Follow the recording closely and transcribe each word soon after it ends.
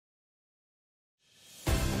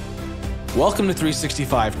Welcome to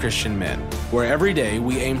 365 Christian Men, where every day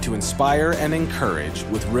we aim to inspire and encourage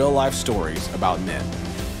with real-life stories about men.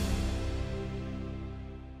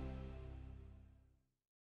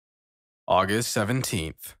 August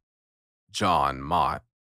 17th. John Mott.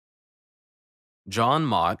 John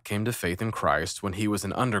Mott came to faith in Christ when he was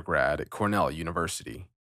an undergrad at Cornell University.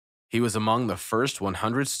 He was among the first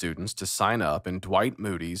 100 students to sign up in Dwight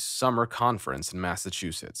Moody's summer conference in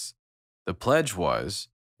Massachusetts. The pledge was,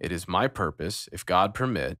 "It is my purpose, if God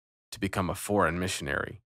permit, to become a foreign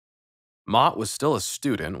missionary." Mott was still a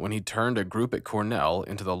student when he turned a group at Cornell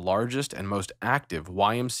into the largest and most active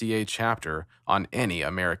YMCA chapter on any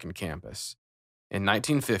American campus. In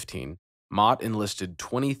 1915, Mott enlisted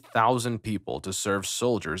 20,000 people to serve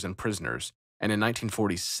soldiers and prisoners, and in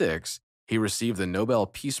 1946, he received the Nobel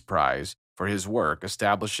Peace Prize for his work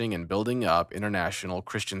establishing and building up international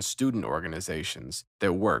Christian student organizations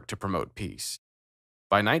that work to promote peace.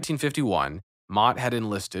 By 1951, Mott had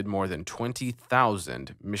enlisted more than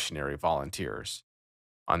 20,000 missionary volunteers.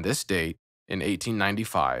 On this date, in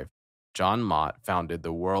 1895, John Mott founded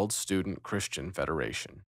the World Student Christian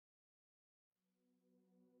Federation.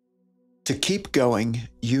 To keep going,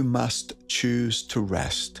 you must choose to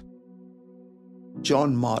rest.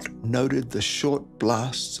 John Mott noted the short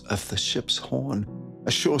blasts of the ship's horn,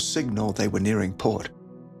 a sure signal they were nearing port.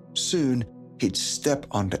 Soon, he'd step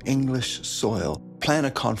onto English soil, plan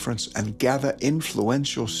a conference, and gather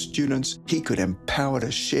influential students he could empower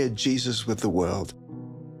to share Jesus with the world.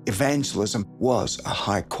 Evangelism was a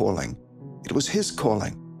high calling. It was his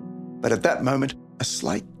calling. But at that moment, a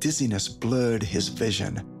slight dizziness blurred his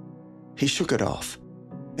vision. He shook it off.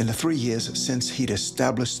 In the 3 years since he'd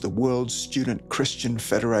established the World Student Christian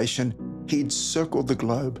Federation, he'd circled the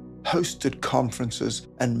globe, hosted conferences,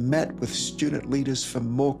 and met with student leaders from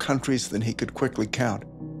more countries than he could quickly count.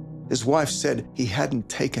 His wife said he hadn't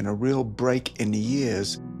taken a real break in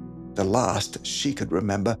years. The last she could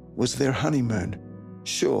remember was their honeymoon.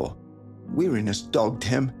 Sure, weariness dogged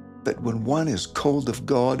him, but when one is called of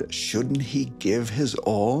God, shouldn't he give his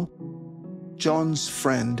all? John's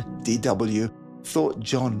friend, D.W., thought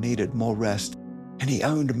John needed more rest, and he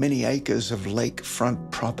owned many acres of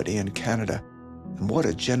lakefront property in Canada. And what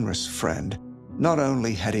a generous friend. Not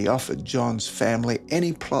only had he offered John's family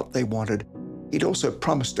any plot they wanted, he'd also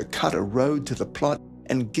promised to cut a road to the plot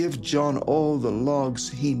and give John all the logs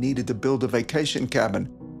he needed to build a vacation cabin.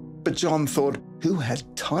 But John thought, who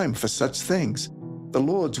had time for such things? The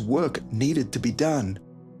Lord's work needed to be done.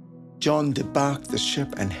 John debarked the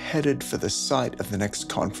ship and headed for the site of the next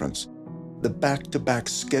conference. The back-to-back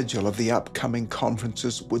schedule of the upcoming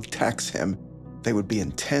conferences would tax him. They would be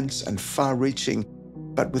intense and far-reaching,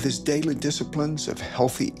 but with his daily disciplines of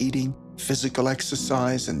healthy eating, physical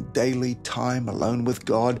exercise, and daily time alone with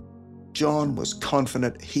God, John was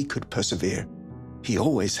confident he could persevere. He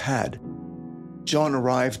always had. John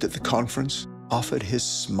arrived at the conference, offered his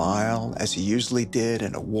smile, as he usually did,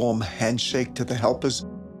 and a warm handshake to the helpers,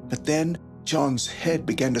 but then John's head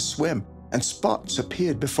began to swim, and spots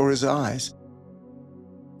appeared before his eyes.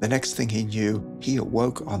 The next thing he knew, he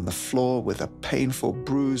awoke on the floor with a painful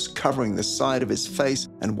bruise covering the side of his face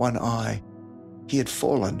and one eye. He had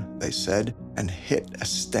fallen, they said, and hit a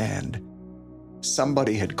stand.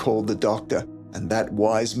 Somebody had called the doctor, and that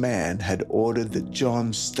wise man had ordered that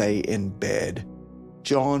John stay in bed.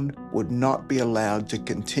 John would not be allowed to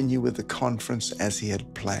continue with the conference as he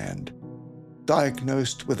had planned.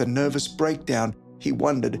 Diagnosed with a nervous breakdown, he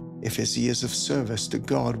wondered if his years of service to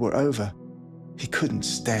God were over. He couldn't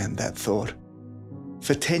stand that thought.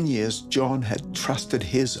 For 10 years, John had trusted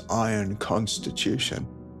his iron constitution,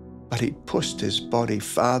 but he'd pushed his body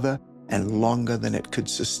farther and longer than it could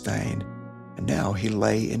sustain. And now he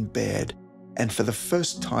lay in bed, and for the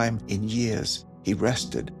first time in years, he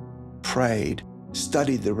rested, prayed,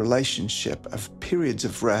 studied the relationship of periods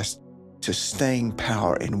of rest to staying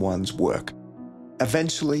power in one's work.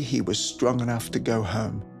 Eventually, he was strong enough to go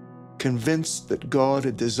home, convinced that God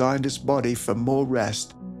had designed his body for more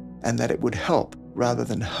rest and that it would help rather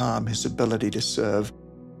than harm his ability to serve.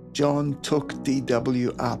 John took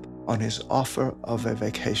D.W. up on his offer of a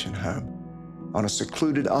vacation home. On a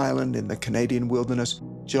secluded island in the Canadian wilderness,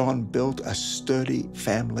 John built a sturdy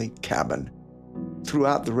family cabin.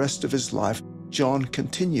 Throughout the rest of his life, John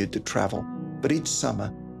continued to travel, but each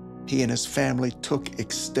summer, he and his family took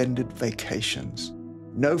extended vacations.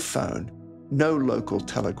 No phone, no local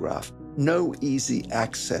telegraph, no easy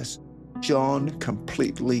access. John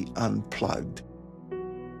completely unplugged.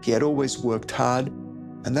 He had always worked hard,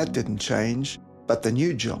 and that didn't change. But the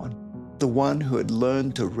new John, the one who had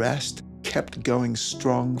learned to rest, kept going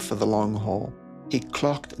strong for the long haul. He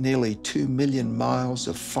clocked nearly 2 million miles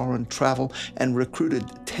of foreign travel and recruited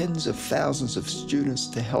tens of thousands of students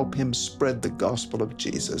to help him spread the gospel of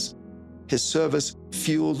Jesus. His service,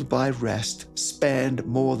 fueled by rest, spanned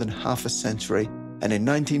more than half a century, and in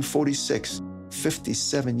 1946,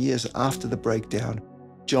 57 years after the breakdown,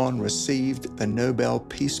 John received the Nobel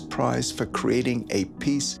Peace Prize for creating a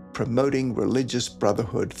peace-promoting religious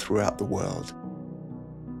brotherhood throughout the world.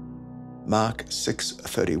 Mark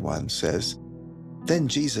 6:31 says, "Then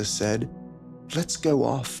Jesus said, 'Let's go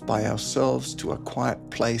off by ourselves to a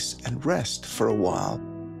quiet place and rest for a while.'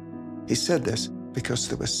 He said this because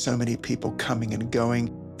there were so many people coming and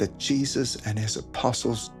going that Jesus and his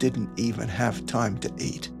apostles didn't even have time to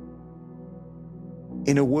eat."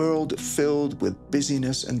 In a world filled with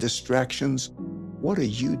busyness and distractions, what are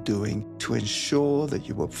you doing to ensure that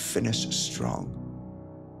you will finish strong?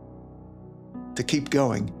 To keep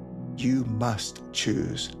going, you must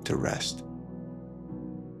choose to rest.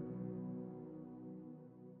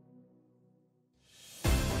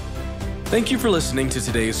 Thank you for listening to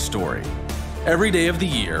today's story. Every day of the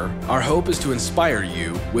year, our hope is to inspire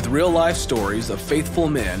you with real-life stories of faithful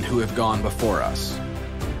men who have gone before us.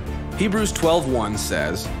 Hebrews 12:1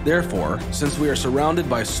 says, "Therefore, since we are surrounded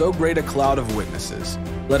by so great a cloud of witnesses,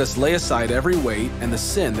 let us lay aside every weight and the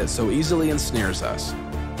sin that so easily ensnares us.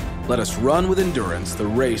 Let us run with endurance the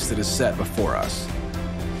race that is set before us."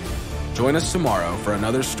 Join us tomorrow for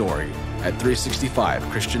another story at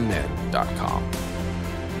 365christianmen.com.